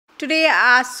Today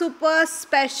our super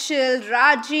special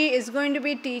Raji is going to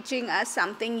be teaching us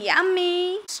something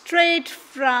yummy straight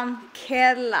from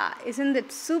Kerala. Isn't it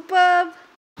superb?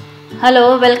 Hello,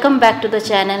 welcome back to the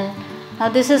channel. Now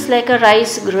this is like a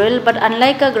rice gruel, but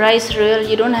unlike a rice gruel,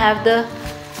 you don't have the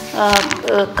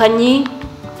kanji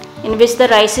in which the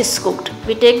rice is cooked.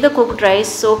 We take the cooked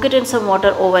rice, soak it in some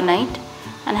water overnight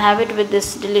and have it with this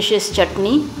delicious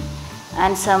chutney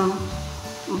and some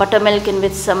buttermilk in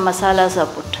which some masalas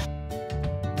are put.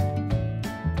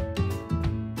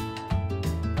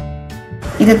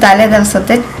 ഇത് തലേ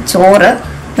ദിവസത്തെ ചോറ്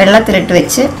വെള്ളത്തിലിട്ട്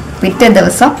വെച്ച് പിറ്റേ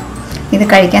ദിവസം ഇത്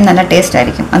കഴിക്കാൻ നല്ല ടേസ്റ്റ്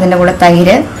ആയിരിക്കും. അതിൻ്റെ കൂടെ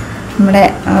തൈര്, നമ്മുടെ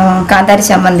കാന്താരി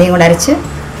ചമ്മന്തിയും കൂടെ അരച്ച്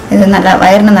ഇത് നല്ല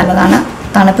വയറിന് നല്ലതാണ്,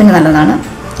 തണുപ്പിന് നല്ലതാണ്.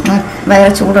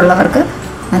 വയറ് ചൂടുള്ളവർക്ക്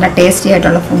നല്ല ടേസ്റ്റി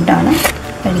ആയിട്ടുള്ള ഫുഡാണ്.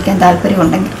 കഴിക്കാൻ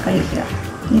താല്പര്യമുണ്ടെങ്കിൽ കഴിക്കുക.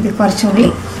 ഇത്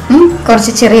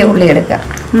കുറച്ച് ചെറിയ ഉള്ളി എടുക്കുക.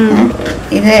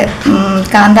 ഇത്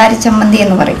കാന്താരി ചമ്മന്തി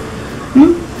എന്ന് പറയും.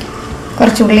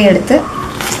 കുറച്ച് ഉള്ളി എടുത്ത്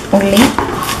ഉള്ളി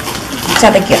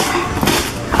ചതയ്ക്കുക.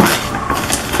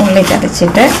 ഉള്ളി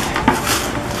ചതച്ചിട്ട്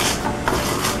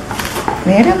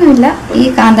വേറെ ഒന്നുമില്ല, ഈ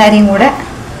കാന്താരിയും കൂടെ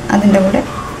അതിൻ്റെ കൂടെ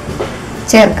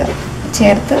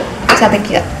ചേർത്ത്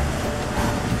ചതയ്ക്കുക.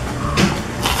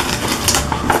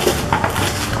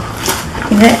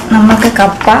 ഇത് നമുക്ക്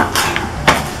കപ്പ,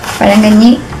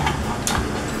 പഴങ്കഞ്ഞി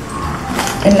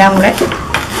എല്ലാം കൂടെ,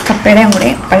 കപ്പയുടെയും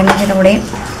കൂടെയും പഴങ്കഞ്ഞിയുടെ കൂടെയും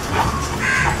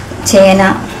ചേന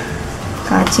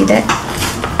കാച്ചിത്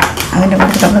അതിൻ്റെ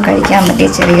കൂടെ നമുക്ക് കഴിക്കാൻ പറ്റിയ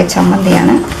ചെറിയ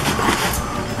ചമ്മന്തിയാണ്.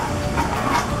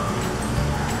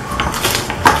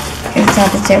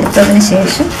 ചതച്ചെടുത്തതിന്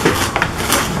ശേഷം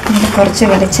ഇതിൽ കുറച്ച്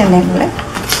വെളിച്ചെണ്ണയും കൂടെ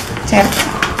ചേർത്ത്,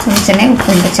 വെളിച്ചെണ്ണയും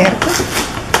ഉപ്പും കൂടെ ചേർത്ത്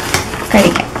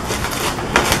കഴിക്കാം.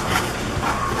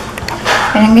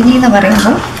 പഴങ്കഞ്ഞി എന്ന്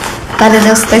പറയുമ്പോൾ തലേ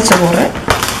ദിവസത്തെ ചോറ്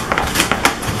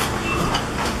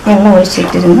വെള്ളം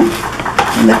ഒഴിച്ചിട്ടിരുന്ന്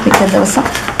ഇത് പിറ്റേ ദിവസം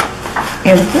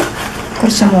എടുത്ത്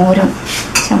കുറച്ച് മോരും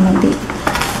ചമ്മന്തി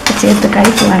ചേർത്ത്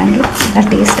കഴിക്കുകയാണെങ്കിൽ നല്ല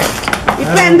ടേസ്റ്റ് ആയിരിക്കും.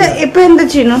 ഇപ്പം എന്താ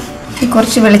ചെയ്യണം?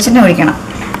 കുറച്ച് വെളിച്ചെണ്ണ ഒഴിക്കണം,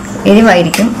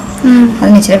 എരിവായിരിക്കും.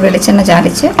 അതിന് ഇച്ചിരി വെളിച്ചെണ്ണ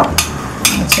ചാലിച്ച്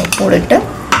ഉപ്പൂടിട്ട്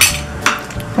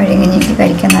പഴങ്കഞ്ഞിക്ക്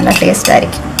കഴിക്കാൻ നല്ല ടേസ്റ്റ്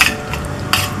ആയിരിക്കും.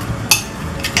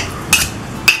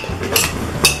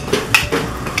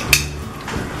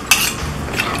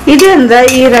 ഇതെന്താ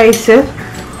ഈ റൈസ്?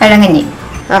 പഴങ്കഞ്ഞി.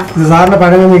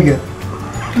 പഴങ്കഞ്ഞിക്ക്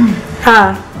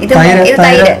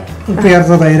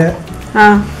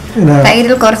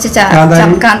തൈരിൽ കുറച്ച്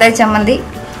കാന്താരി ചമ്മന്തി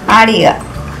ആഡ് ചെയ്യുക.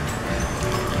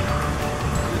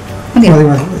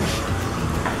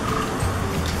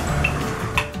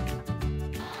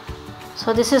 So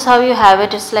this is how you have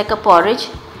it. It's like a porridge.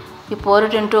 You pour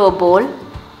it into a bowl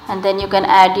and then you can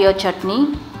add your chutney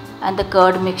and the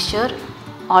curd mixture.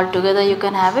 All together you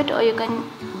can have it, or you can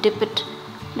dip it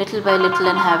little by little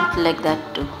and have it like that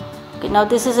too. Okay, now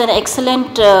this is an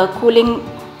excellent cooling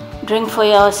drink for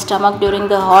your stomach during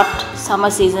the hot summer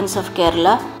seasons of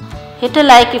Kerala. Hit a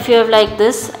like if you have liked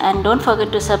this and don't forget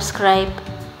to subscribe.